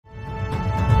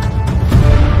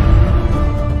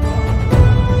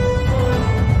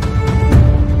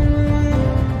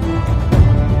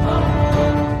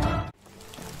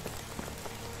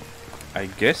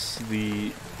guess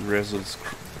the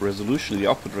resolution, the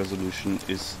output resolution,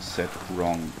 is set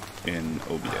wrong in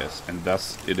OBS, and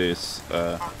thus it is.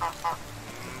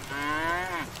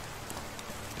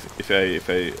 If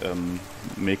I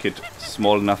make it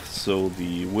small enough so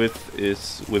the width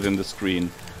is within the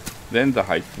screen, then the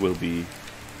height will be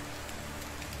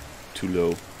too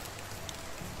low.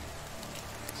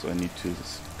 So I need to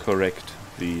correct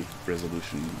the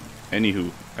resolution. Anywho,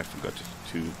 I forgot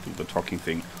to do the talking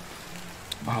thing.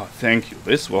 Oh, thank you.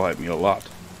 This will help me a lot.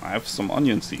 I have some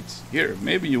onion seeds. Here,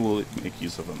 maybe you will make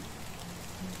use of them.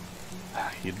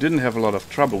 You didn't have a lot of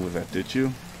trouble with that, did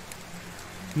you?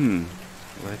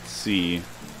 Let's see.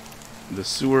 The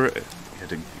sewer,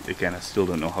 again, I still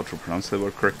don't know how to pronounce that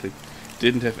word correctly,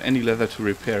 didn't have any leather to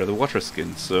repair the water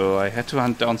skin, so I had to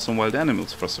hunt down some wild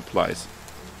animals for supplies.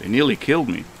 They nearly killed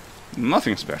me.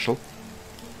 Nothing special.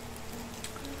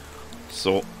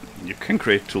 So, you can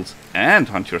create tools and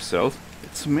hunt yourself.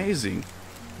 It's amazing.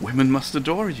 Women must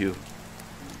adore you.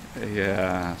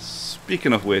 Yeah,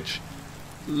 speaking of which,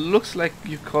 looks like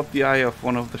you caught the eye of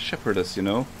one of the shepherdess, you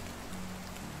know?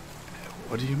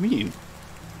 What do you mean?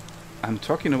 I'm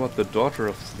talking about the daughter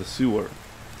of the sewer.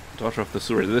 Daughter of the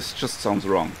sewer. This just sounds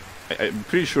wrong. I'm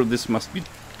pretty sure this must be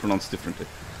pronounced differently.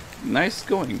 Nice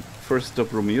going. First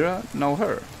Dobromira, now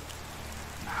her.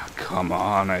 Come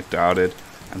on, I doubt it.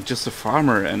 I'm just a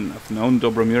farmer and I've known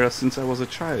Dobromira since I was a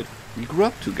child. We grew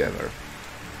up together.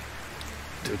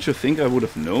 Don't you think I would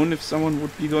have known if someone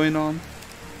would be going on?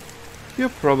 You're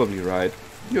probably right.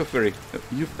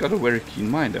 You've got a very keen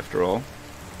mind after all.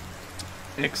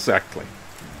 Exactly.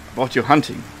 About your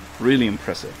hunting. Really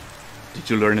impressive. Did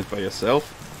you learn it by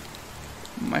yourself?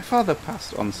 My father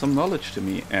passed on some knowledge to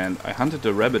me, and I hunted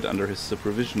a rabbit under his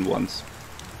supervision once.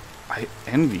 I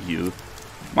envy you.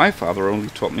 My father only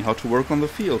taught me how to work on the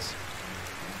fields.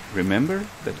 Remember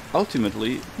that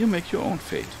ultimately you make your own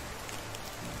fate.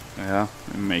 Yeah,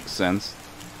 it makes sense.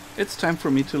 It's time for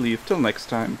me to leave. Till next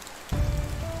time.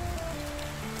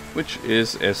 Which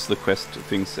is, as the quest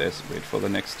thing says, wait for the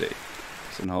next day.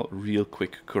 So now, real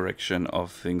quick correction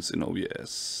of things in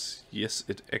OBS. Yes,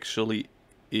 it actually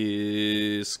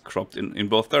is cropped in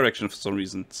both directions for some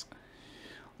reasons.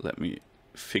 Let me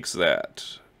fix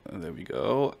that. There we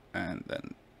go. And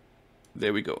then,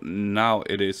 there we go. Now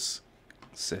it is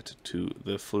set to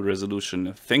the full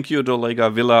resolution. Thank you, Dolega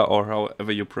Villa, or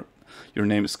however your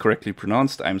name is correctly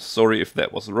pronounced. I'm sorry if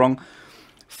that was wrong,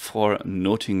 for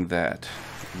noting that.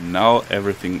 Now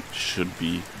everything should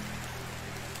be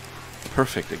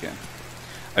perfect again.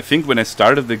 I think when I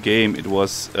started the game, it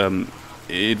was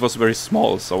very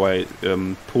small, so I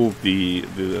pulled the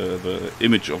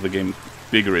image of the game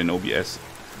bigger in OBS,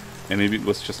 and maybe it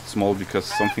was just small because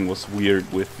something was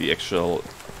weird with the actual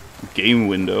game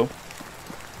window,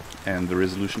 and the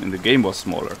resolution in the game was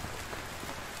smaller.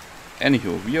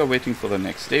 Anywho, we are waiting for the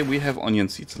next day. We have onion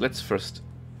seeds. Let's first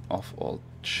of all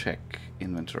check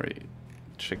inventory.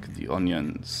 Check the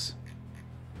onions.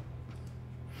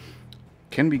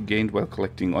 Can be gained while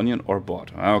collecting onion or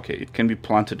bought. Okay, it can be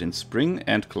planted in spring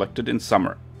and collected in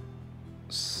summer.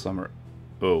 Summer.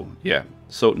 Oh, yeah.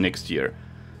 So next year.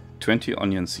 20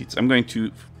 onion seeds. I'm going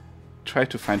to try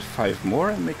to find 5 more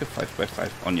and make a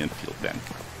 5x5 onion field then.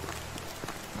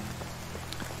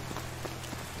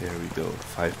 There we go.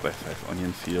 5x5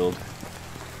 onion field.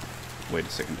 Wait a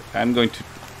second. I'm going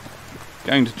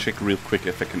to check real quick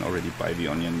if I can already buy the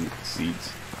onion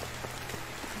seeds.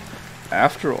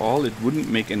 After all, it wouldn't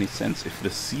make any sense if the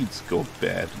seeds go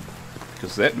bad,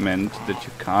 because that meant that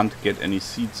you can't get any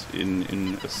seeds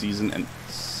in a season and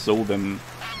sow them.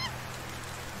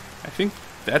 I think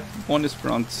that one is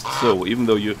pronounced so, even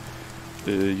though you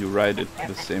write it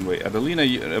the same way. Adelina,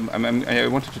 I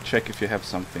wanted to check if you have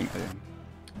something.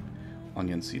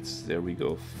 Onion seeds, there we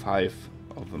go. 5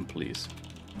 of them, please.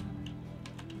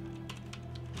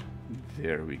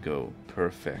 There we go,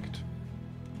 perfect.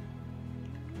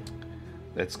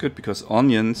 That's good, because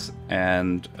onions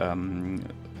and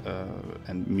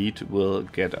meat will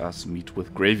get us meat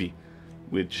with gravy,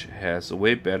 which has a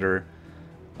way better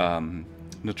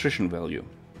nutrition value.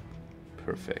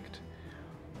 Perfect.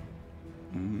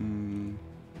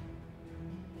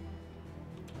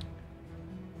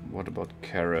 What about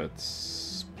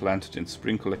carrots? Planted in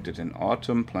spring, collected in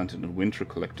autumn, planted in winter,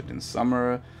 collected in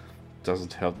summer.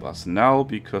 Doesn't help us now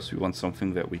because we want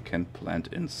something that we can plant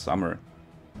in summer.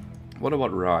 What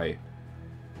about rye?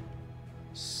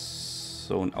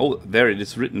 Sown. Oh, there it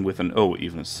is written with an O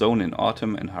even. Sown in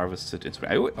autumn and harvested in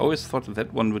spring. I always thought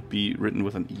that one would be written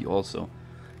with an E also.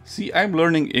 See, I'm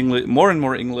learning English, more and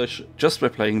more English just by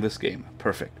playing this game.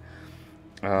 Perfect.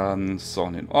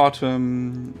 Sown in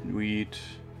autumn, wheat.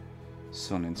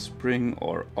 Sown in spring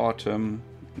or autumn.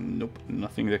 Nope,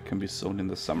 nothing that can be sown in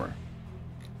the summer.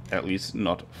 At least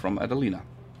not from Adelina.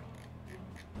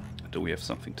 Do we have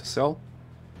something to sell?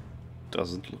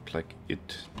 Doesn't look like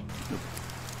it. Nope.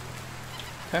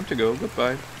 Time to go,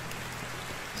 goodbye.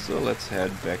 So let's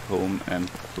head back home and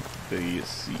put the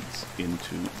seeds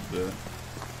into the,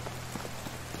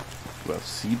 well,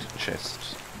 seed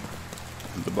chest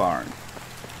in the barn.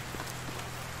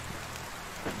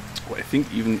 Oh, I think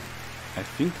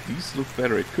these look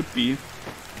better. It could be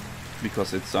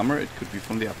because it's summer, it could be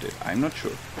from the update. I'm not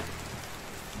sure.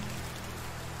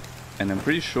 And I'm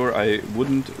pretty sure I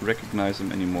wouldn't recognize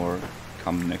them anymore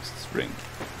come next spring.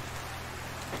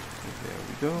 There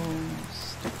we go.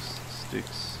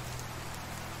 Sticks.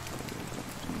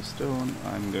 Stone.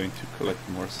 I'm going to collect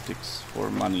more sticks for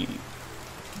money.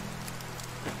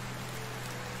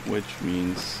 Which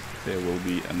means there will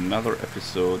be another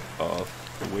episode of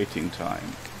waiting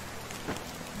time.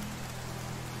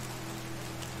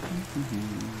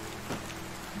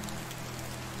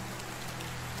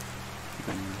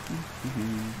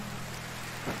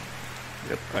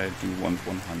 Yep, I do want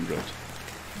 100.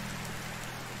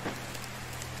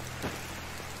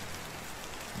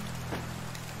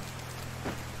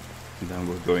 And then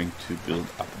we're going to build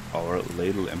up our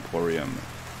ladle emporium.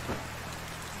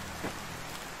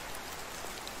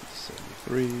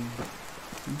 73.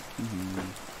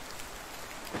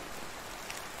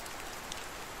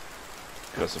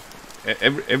 Because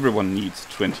everyone needs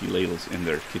 20 ladles in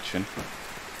their kitchen.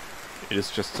 It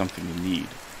is just something you need.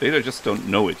 They just don't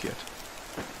know it yet.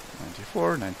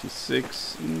 94,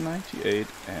 96, 98,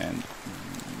 and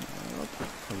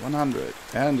 100.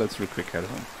 And let's real quick head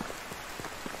home.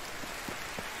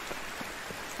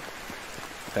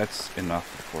 That's enough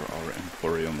for our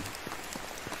emporium.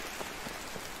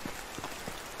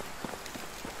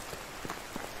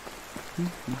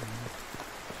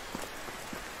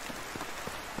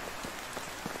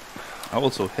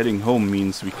 Also, heading home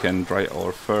means we can dry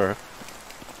our fur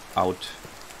out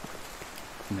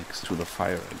next to the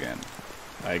fire again.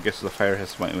 I guess the fire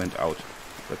has went out,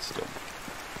 but still.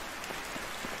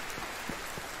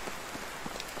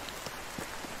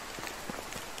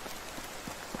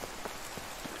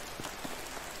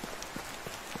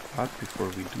 But before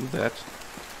we do that,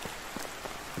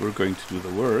 we're going to do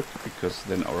the work, because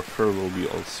then our fur will be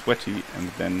all sweaty, and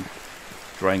then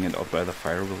drying it out by the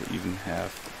fire will even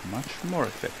have much more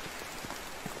effect.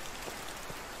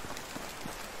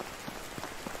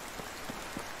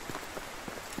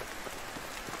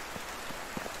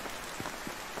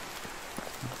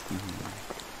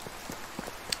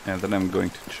 And then I'm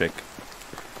going to check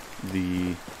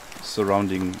the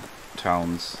surrounding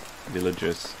towns,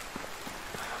 villages,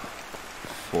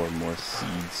 for more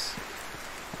seeds.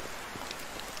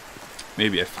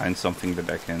 Maybe I find something that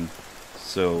I can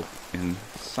sow in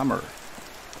summer.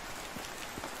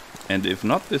 And if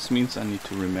not, this means I need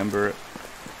to remember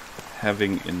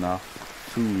having enough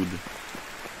food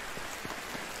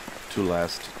to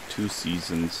last 2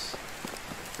 seasons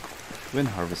when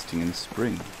harvesting in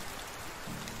spring.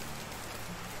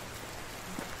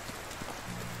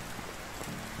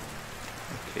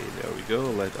 Okay, there we go.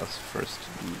 Let us first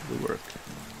do the work.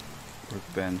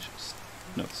 Workbench,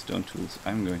 no, stone tools.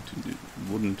 I'm going to do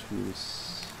wooden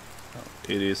tools. Oh,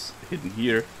 it is hidden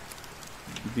here.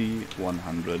 The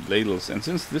 100 ladles, and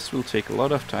since this will take a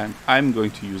lot of time, I'm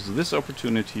going to use this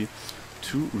opportunity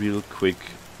to real quick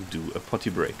do a potty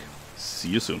break. See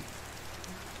you soon.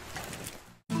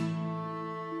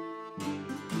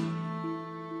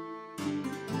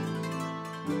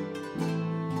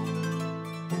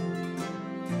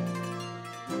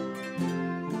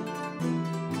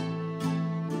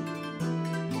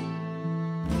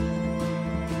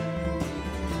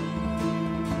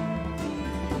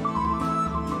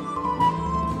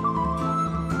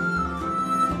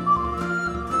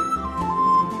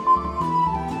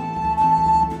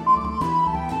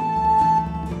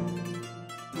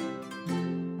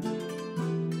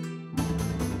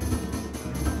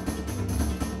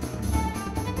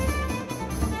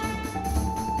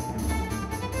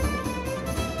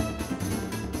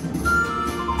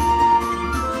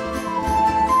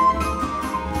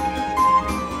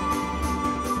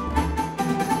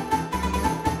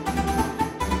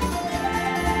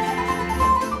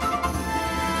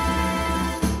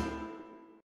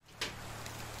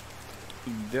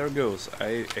 There goes.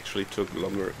 I actually took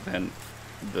longer than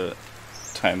the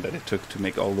time that it took to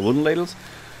make all the wooden ladles,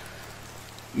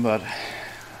 but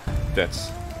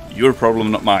that's your problem,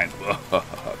 not mine.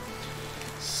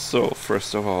 So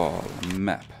first of all,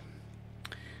 map.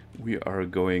 We are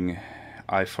going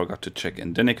I forgot to check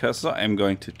in Danica, so I'm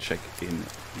going to check in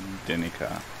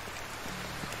Danica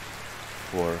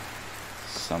for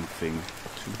something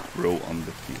to grow on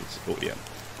the fields. Oh yeah,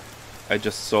 I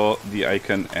just saw the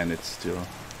icon and it's still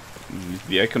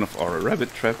the icon of our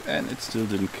rabbit trap and it still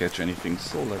didn't catch anything,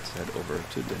 so let's head over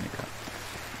to Danica.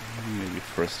 Maybe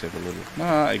first have a little...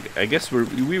 I guess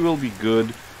we will be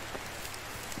good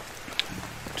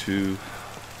to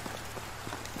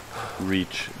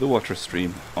reach the water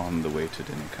stream on the way to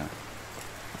Danica.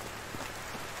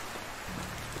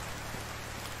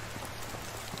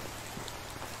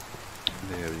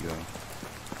 There we go.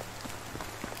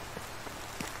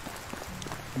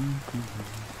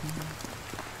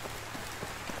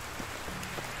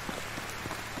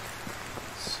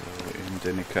 So in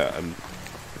Danica,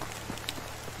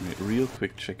 real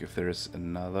quick check if there is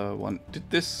another one. Did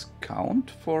this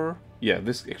count for... Yeah,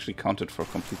 this actually counted for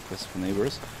complete quest for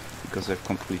neighbors, because I've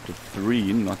completed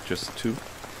 3, not just 2.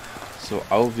 So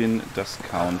Alvin does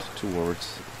count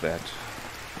towards that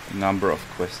number of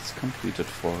quests completed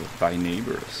for thy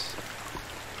neighbors.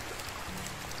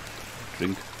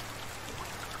 Drink.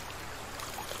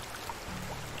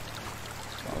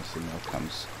 So now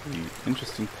comes the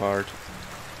interesting part.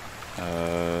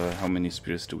 How many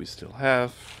spears do we still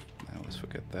have? I always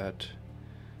forget that.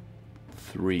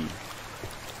 3.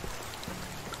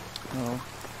 No,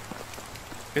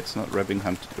 it's not rabbing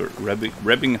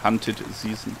hunted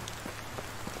season.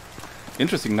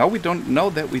 Interesting. Now we don't know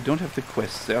that we don't have the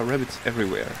quests. There are rabbits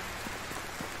everywhere.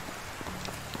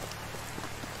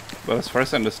 But as far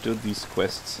as I understood, these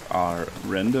quests are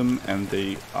random and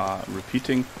they are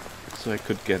repeating, so I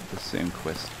could get the same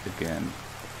quest again.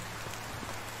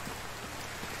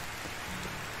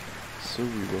 So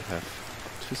we will have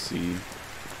to see.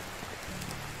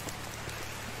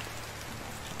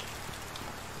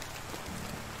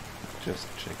 Just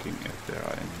checking if there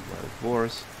are any wild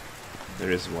boars. There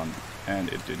is one, and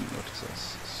it didn't notice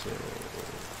us, so...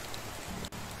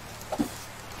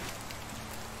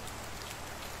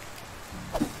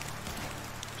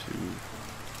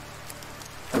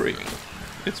 2, 3.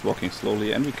 It's walking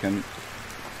slowly, and we can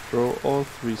throw all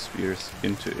 3 spears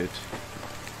into it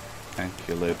and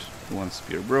kill it. 1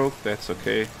 spear broke, that's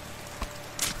okay.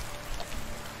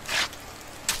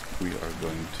 We are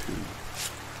going to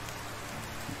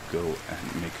go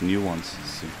and make new ones.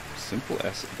 Simple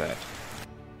as that.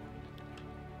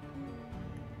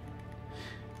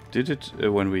 Did it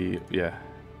when we... yeah.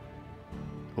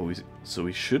 Oh, so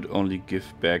we should only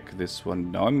give back this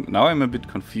one. Now I'm a bit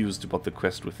confused about the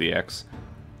quest with the axe.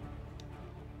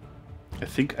 I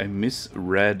think I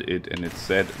misread it and it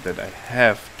said that I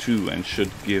have 2 and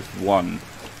should give 1.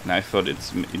 And I thought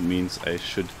it means I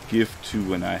should give 2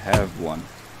 when I have 1.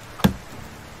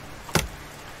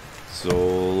 So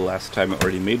last time I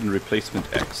already made a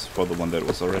replacement axe for the one that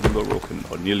was already broken,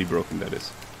 or nearly broken that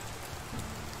is.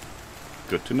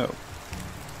 Good to know.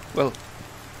 Well,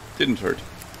 didn't hurt.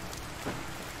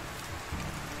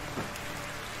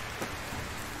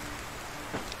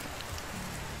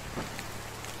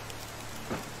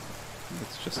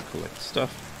 Let's just collect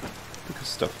stuff, because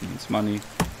stuff means money,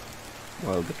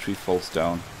 while the tree falls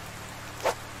down.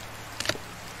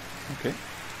 Okay.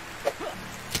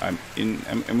 I'm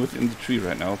within the tree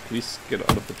right now. Please get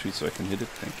out of the tree so I can hit it.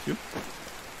 Thank you.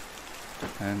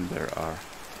 And there are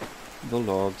the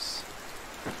logs.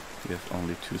 We have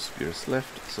only 2 spears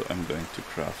left, so I'm going to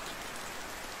craft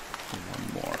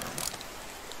 1 more.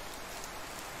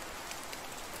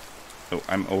 Oh,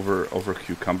 I'm over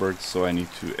cucumbered, so I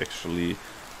need to actually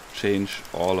change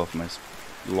all of my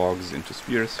logs into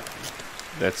spears.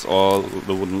 That's all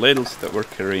the wooden ladles that we're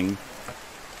carrying.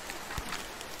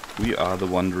 We are the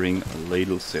wandering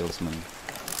ladle salesman.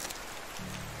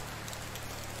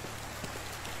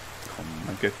 Come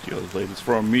and get your ladles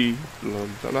from me. La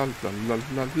la la la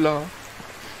la la.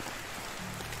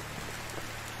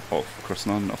 Oh, of course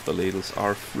none of the ladles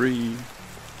are free.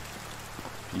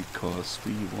 Because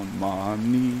we want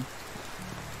money.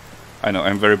 I know,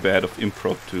 I'm very bad of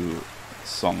improv to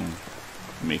song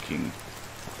making.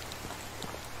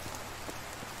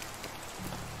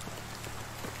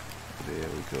 There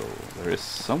we go. There is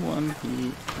someone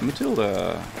who...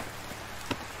 Matilda!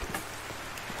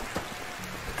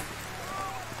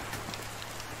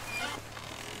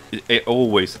 I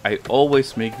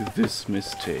always make this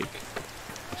mistake.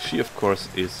 She of course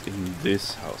is in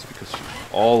this house, because she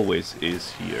always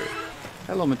is here.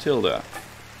 Hello Matilda.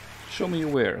 Show me your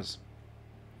wares.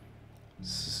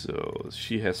 So,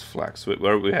 she has flax,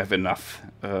 where we have enough.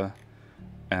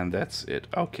 And that's it.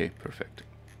 Okay, perfect.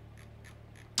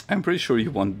 I'm pretty sure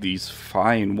you want these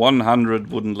fine 100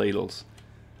 wooden ladles.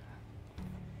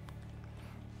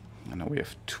 And We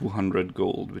have 200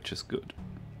 gold, which is good.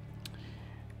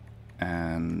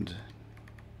 And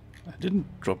I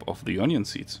didn't drop off the onion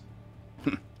seeds.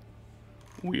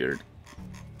 Weird.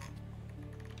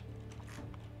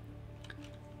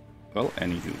 Well,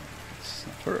 anywho.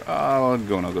 I'll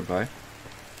go now, goodbye.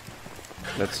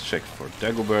 Let's check for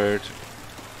Dagobert.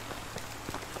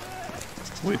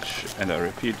 Which, and I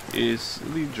repeat, is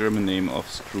the German name of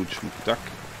Scrooge McDuck.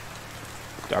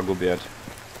 Dagobert.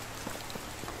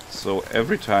 So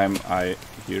every time I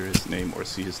hear his name or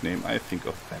see his name, I think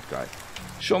of that guy.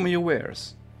 Show me your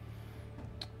wares.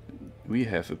 We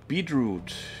have a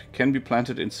beetroot, can be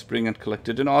planted in spring and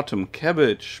collected in autumn.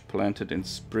 Cabbage, planted in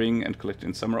spring and collected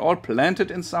in summer, or planted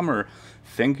in summer.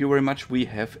 Thank you very much. We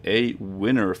have a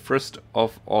winner. First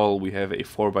of all, we have a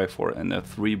 4x4 and a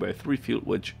 3x3 field,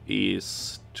 which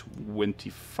is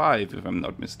 25, if I'm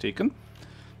not mistaken.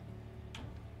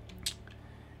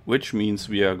 Which means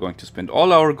we are going to spend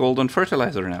all our gold on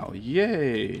fertilizer now.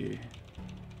 Yay!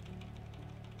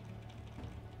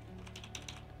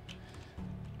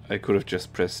 I could have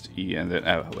just pressed E and then...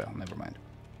 Oh, well, never mind.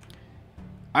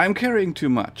 I'm carrying too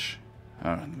much.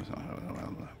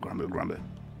 Grumble, grumble.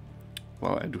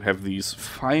 Well, I do have these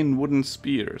fine wooden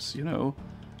spears, you know.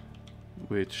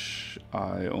 Which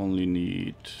I only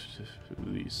need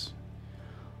these.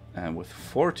 And with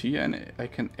 40, and I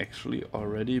can actually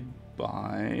already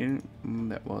buy...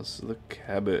 That was the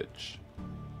cabbage.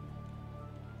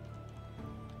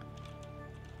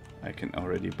 I can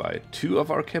already buy 2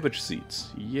 of our cabbage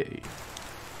seeds. Yay.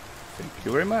 Thank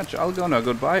you very much. I'll go now,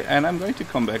 goodbye, and I'm going to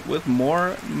come back with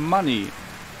more money.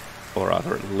 Or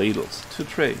rather, ladles to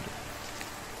trade.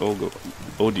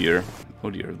 Oh dear.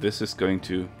 Oh dear. This is going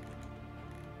to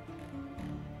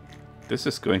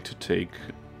take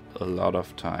a lot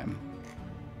of time.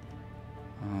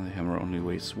 The hammer only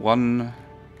weighs 1.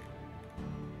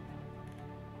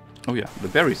 Oh yeah, the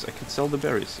berries. I can sell the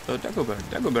berries.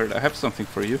 Dagobert, I have something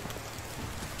for you.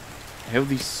 I have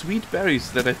these sweet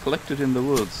berries that I collected in the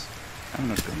woods. I'm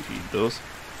not going to eat those.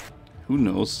 Who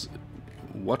knows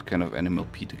what kind of animal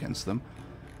peed against them.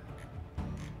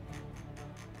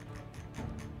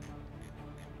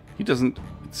 He doesn't...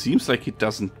 It seems like he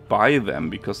doesn't buy them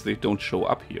because they don't show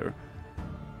up here.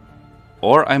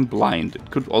 Or I'm blind. It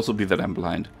could also be that I'm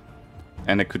blind.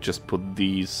 And I could just put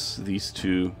these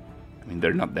 2... I mean,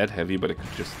 they're not that heavy, but I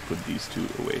could just put these 2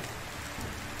 away.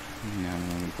 Yeah,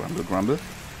 grumble, grumble.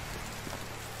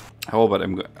 How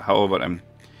about I'm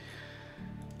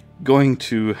going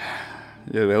to,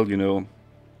 well, you know,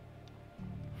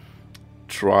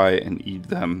 try and eat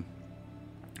them.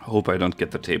 Hope I don't get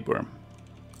the tapeworm.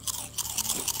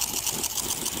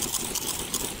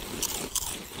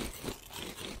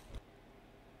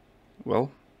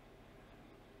 Well,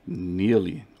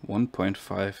 nearly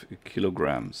 1.5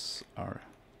 kilograms are...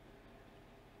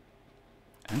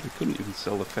 And we couldn't even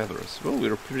sell the feathers. Well,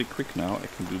 we're pretty quick now. I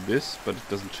can do this, but it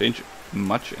doesn't change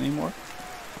much anymore.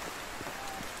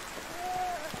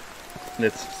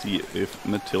 Let's see if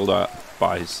Matilda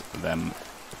buys them.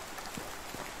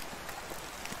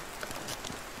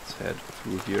 Let's head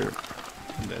through here.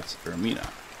 And that's Ermina.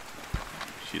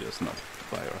 She does not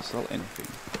buy or sell anything.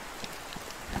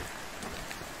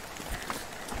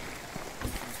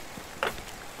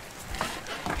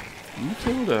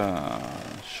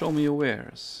 Matilda, show me your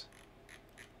wares.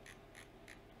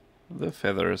 The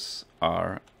feathers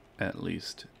are at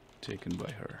least taken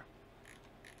by her.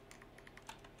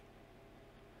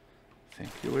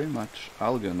 Thank you very much.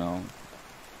 I'll go now.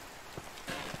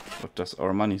 What does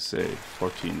our money say?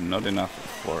 14, not enough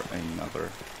for another.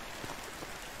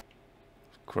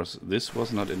 Of course, this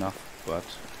was not enough, but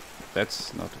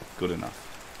that's not good enough.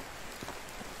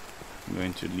 I'm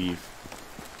going to leave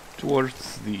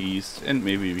towards the east, and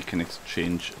maybe we can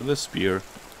exchange the spear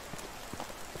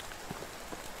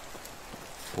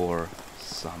for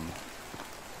some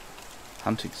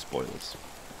hunting spoils.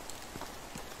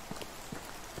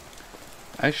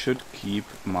 I should keep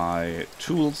my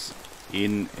tools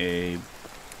in a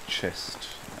chest,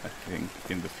 I think,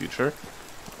 in the future.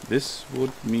 This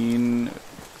would mean,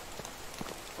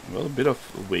 well, a bit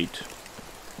of weight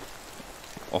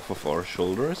off of our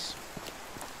shoulders.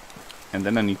 And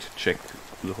then I need to check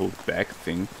the whole bag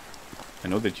thing. I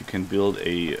know that you can build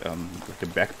a like a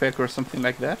backpack or something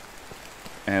like that.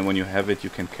 And when you have it, you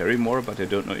can carry more, but I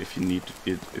don't know if you need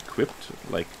it equipped.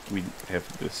 Like we have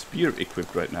the spear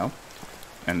equipped right now.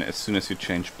 And as soon as you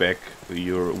change back,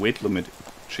 your weight limit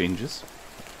changes.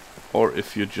 Or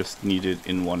if you just need it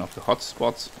in one of the hot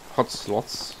slots,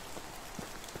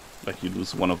 like you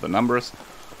lose one of the numbers,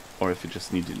 or if you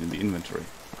just need it in the inventory.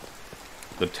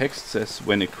 the text says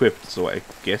when equipped, so I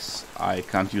guess I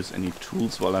can't use any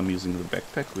tools while I'm using the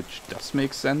backpack, which does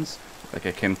make sense. Like,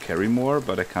 I can carry more,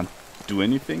 but I can't do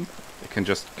anything. I can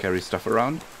just carry stuff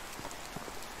around.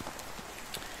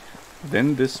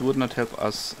 Then this would not help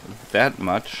us that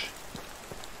much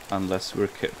unless we're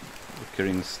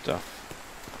carrying stuff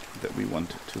that we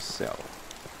want to sell.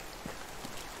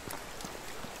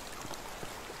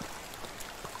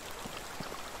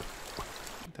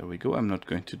 There we go. I'm not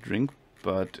going to drink,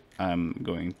 but I'm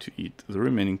going to eat the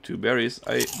remaining 2 berries.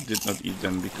 I did not eat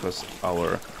them because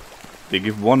they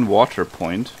give 1 water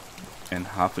point and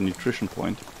half a nutrition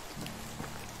point.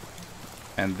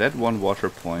 And that 1 water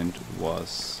point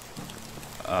was,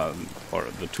 or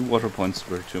the 2 water points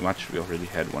were too much. We already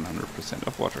had 100%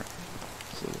 of water.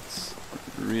 So let's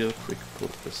real quick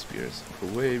put the spears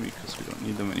away because we don't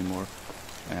need them anymore.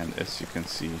 And as you can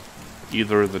see,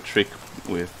 either the trick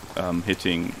with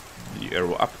hitting the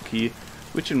arrow up key,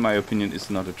 which in my opinion is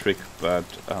not a trick, but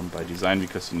by design,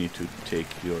 because you need to take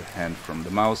your hand from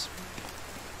the mouse,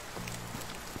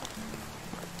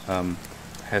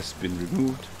 has been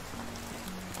removed,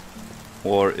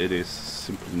 or it is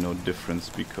simply no difference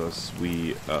because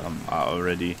we are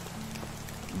already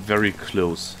very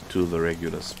close to the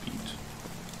regular speed.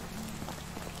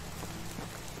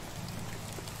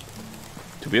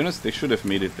 To be honest, they should have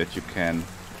made it that you can,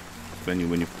 when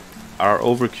you are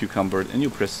over cucumbered and you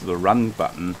press the run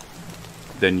button,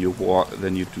 then you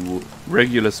do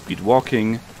regular speed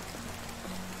walking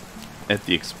at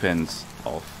the expense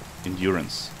of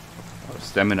endurance or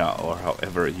stamina, or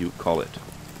however you call it,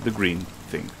 the green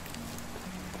thing.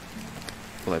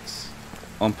 Let's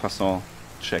en passant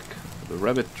check the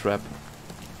rabbit trap.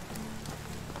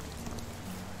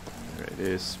 There it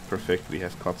is, perfect, we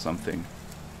have caught something.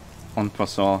 En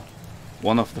passant,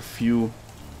 one of the few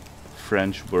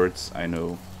French words I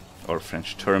know, or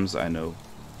French terms I know.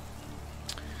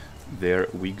 There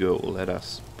we go, let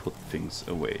us put things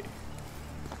away.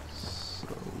 So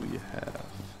we have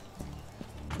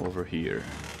over here,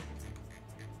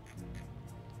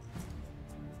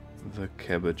 the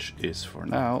cabbage is for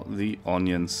now, the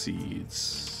onion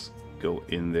seeds go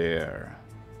in there.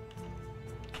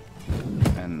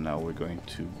 And now we're going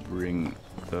to bring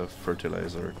the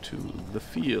fertilizer to the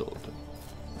field.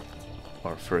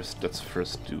 Or let's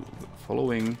first do the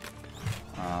following.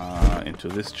 Into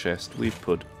this chest we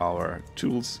put our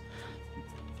tools,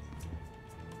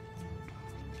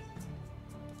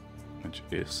 which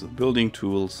is the building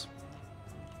tools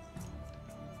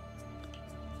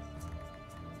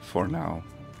for now.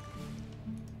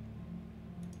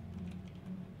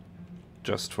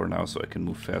 Just for now, so I can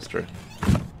move faster.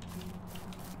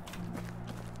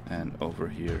 And over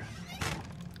here,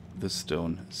 the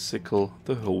stone sickle,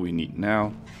 the hoe we need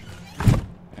now.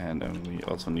 And we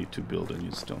also need to build a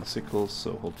new stone sickle,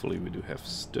 so hopefully we do have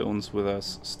stones with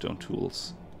us. Stone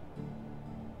tools.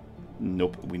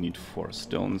 Nope, we need 4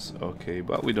 stones. Okay,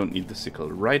 but we don't need the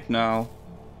sickle right now.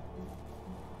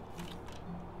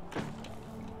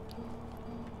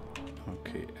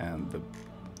 Okay, and the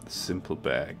simple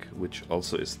bag, which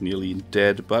also is nearly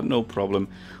dead, but no problem.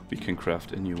 We can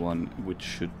craft a new one, which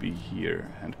should be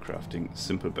here. Handcrafting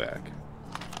simple bag.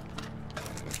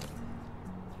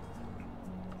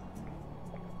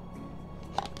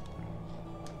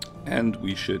 And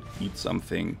we should eat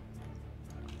something.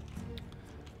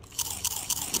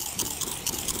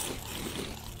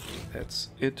 That's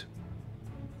it.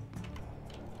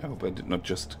 I hope I did not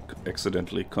just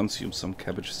accidentally consume some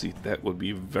cabbage seed. That would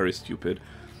be very stupid.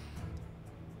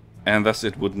 And thus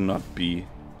it would not be...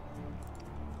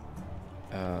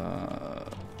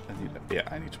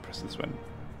 I need to press this one.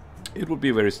 It would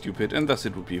be very stupid, and thus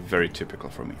it would be very typical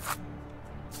for me.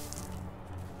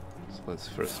 So let's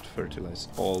first fertilize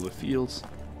all the fields.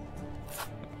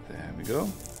 There we go.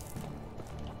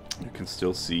 You can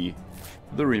still see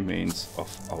the remains of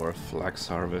our flax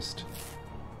harvest.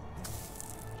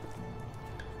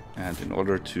 And in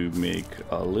order to make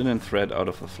a linen thread out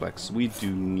of the flax, we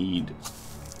do need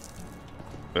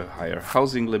a higher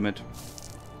housing limit.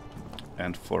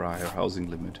 And for a higher housing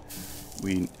limit,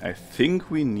 I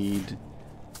think we need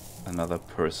another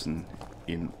person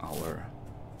in our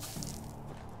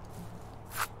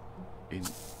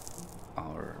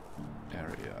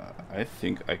area. I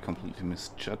think I completely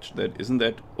misjudged that. Isn't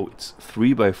that? Oh, it's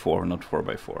 3x4, not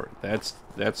 4x4.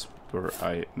 That's where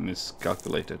I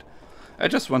miscalculated. I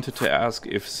just wanted to ask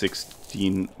if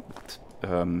 16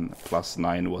 plus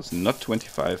 9 was not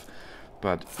 25,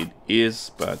 but it is.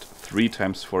 But 3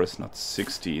 times 4 is not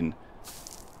 16,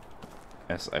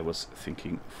 as I was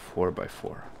thinking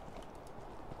 4x4.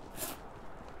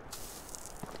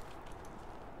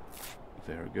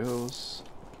 There goes.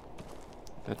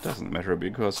 That doesn't matter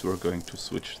because we're going to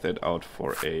switch that out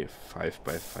for a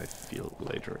 5x5 field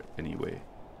later anyway.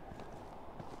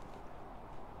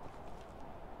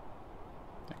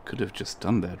 I could have just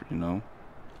done that, you know.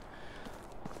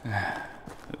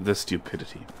 The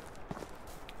stupidity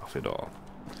of it all.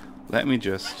 Let me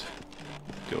just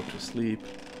go to sleep.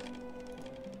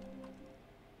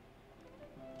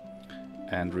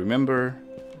 And remember,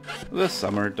 the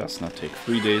summer does not take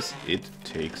 3 days, it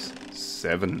takes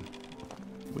 7.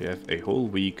 We have a whole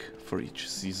week for each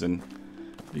season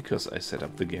because I set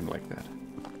up the game like that.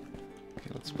 Okay,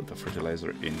 let's put the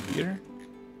fertilizer in here.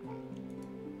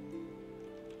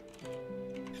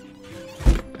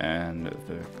 And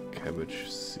the cabbage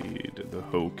seed, the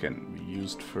hoe can be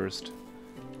used first.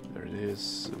 There it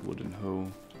is, a wooden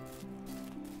hoe.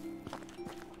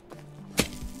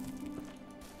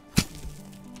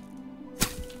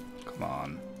 Come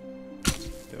on.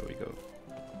 There we go.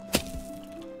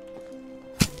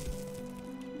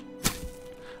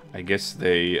 I guess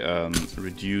they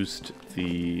reduced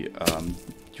the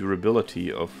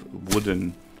durability of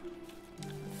wooden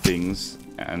things,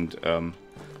 and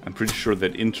I'm pretty sure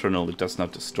that internal it does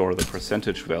not store the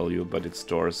percentage value, but it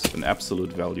stores an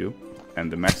absolute value and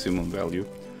the maximum value.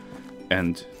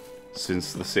 And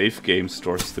since the save game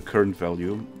stores the current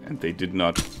value, and they did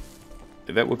not...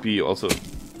 That would be also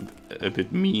a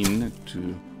bit mean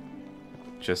to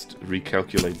just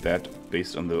recalculate that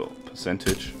based on the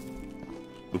percentage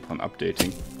upon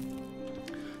updating.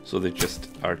 So they just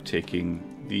are taking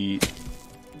the...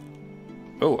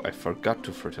 Oh, I forgot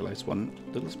to fertilize one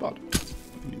little spot.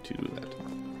 We need to do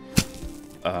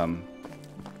that.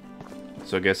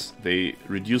 So I guess they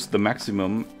reduced the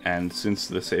maximum, and since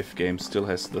the save game still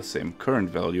has the same current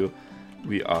value,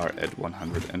 we are at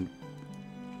 100 and...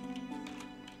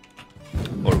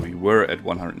 Or we were at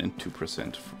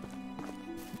 102%.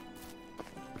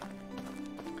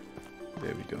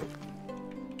 There we go.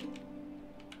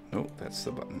 No, that's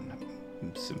the button.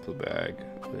 Simple bag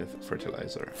with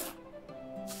fertilizer.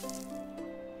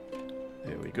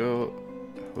 There we go.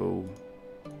 Oh.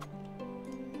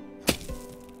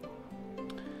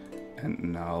 And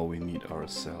now we need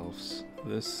ourselves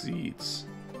the seeds,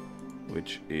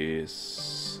 which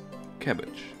is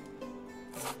cabbage.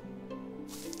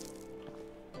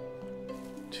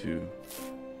 2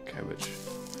 cabbage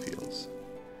fields.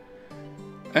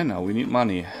 And now we need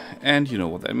money. And you know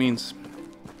what that means.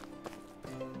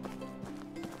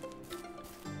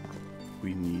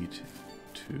 We need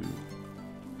to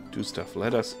do stuff.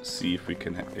 Let us see if we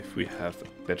can if we have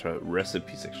better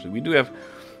recipes. Actually, we do have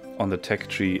on the tech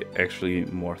tree actually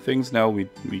more things now. We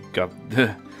got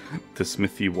the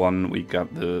smithy one. We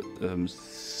got the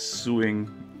sewing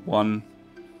one.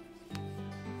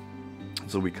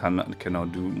 So we can now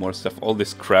do more stuff. All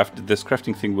this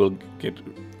crafting thing will get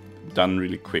done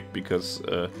really quick because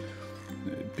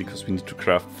we need to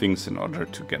craft things in order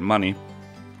to get money.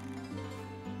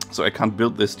 So I can't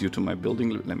build this due to my building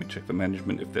limit. Let me check the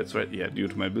management if that's right. Yeah, due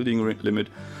to my building limit.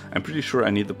 I'm pretty sure I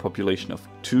need the population of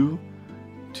 2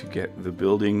 to get the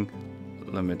building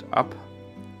limit up.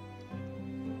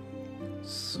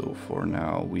 So for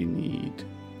now we need...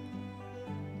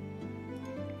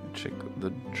 Check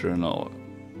the journal.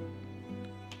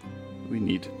 We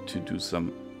need to do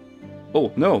some...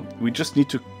 Oh, no, we just need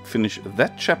to finish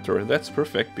that chapter. That's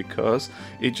perfect, because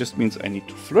it just means I need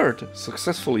to flirt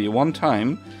successfully one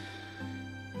time.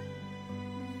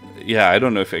 Yeah, I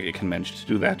don't know if I can manage to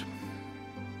do that.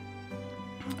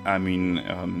 I mean,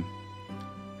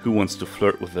 who wants to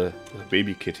flirt with a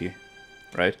baby kitty,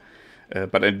 right?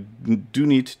 But I do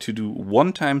need to do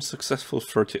one time successful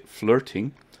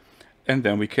flirting, and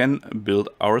then we can build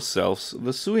ourselves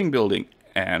the sewing building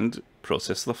and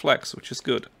process the flax, which is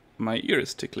good. My ear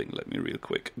is tickling. Let me real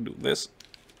quick do this.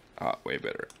 Ah, way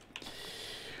better.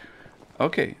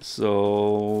 Okay,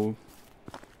 so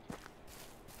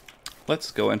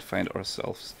let's go and find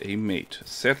ourselves a mate.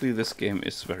 Sadly, this game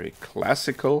is very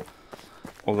classical,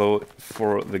 although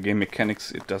for the game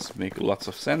mechanics it does make lots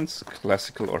of sense.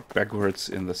 Classical or backwards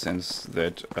in the sense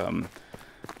that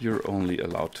you're only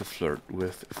allowed to flirt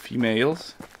with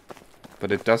females.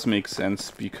 But it does make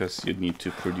sense because you need to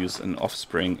produce an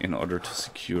offspring in order to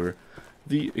secure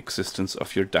the existence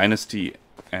of your dynasty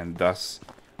and thus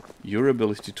your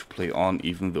ability to play on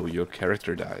even though your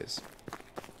character dies.